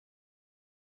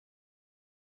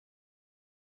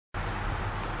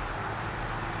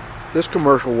This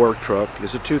commercial work truck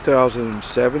is a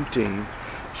 2017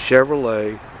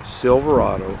 Chevrolet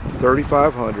Silverado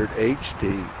 3500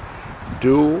 HD,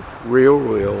 dual rear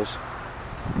wheels,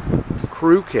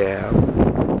 crew cab,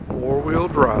 four-wheel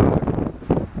drive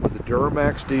with the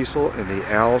Duramax diesel and the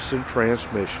Allison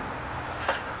transmission.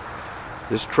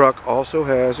 This truck also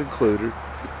has included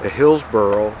a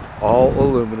Hillsboro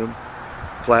all-aluminum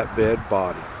flatbed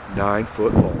body, 9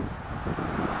 foot long.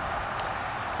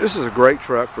 This is a great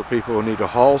truck for people who need to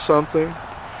haul something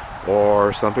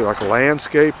or something like a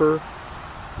landscaper.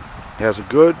 It has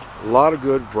a lot of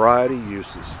good variety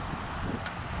uses.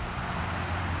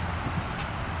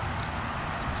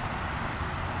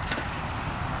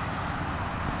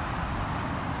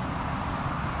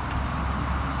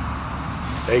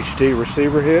 HT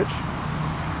receiver hitch,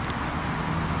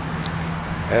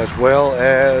 as well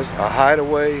as a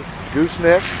hideaway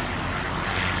gooseneck,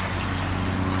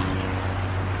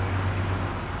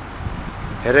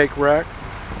 headache rack.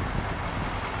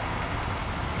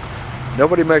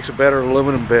 Nobody makes a better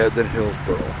aluminum bed than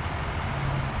Hillsboro.